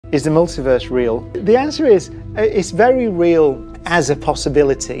Is the multiverse real? The answer is, it's very real as a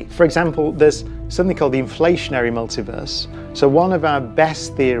possibility. For example, there's something called the inflationary multiverse. So one of our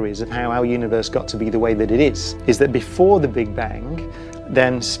best theories of how our universe got to be the way that it is that before the Big Bang,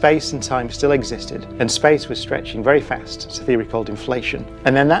 then space and time still existed, and space was stretching very fast. It's a theory called inflation.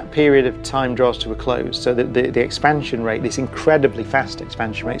 And then that period of time draws to a close, so that the expansion rate, this incredibly fast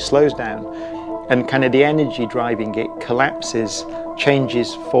expansion rate, slows down, and kind of the energy driving it collapses,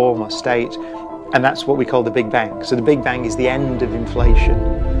 changes form or state, and that's what we call the Big Bang. So the Big Bang is the end of inflation.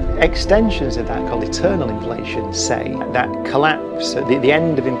 Extensions of that, called eternal inflation, say that collapse at the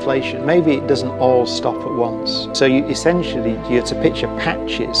end of inflation, maybe it doesn't all stop at once. So you're to picture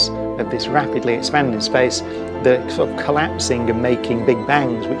patches of this rapidly expanding space that are sort of collapsing and making big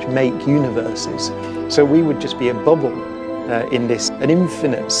bangs, which make universes. So we would just be a bubble in an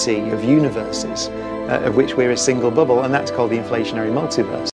infinite sea of universes, of which we're a single bubble, and that's called the inflationary multiverse.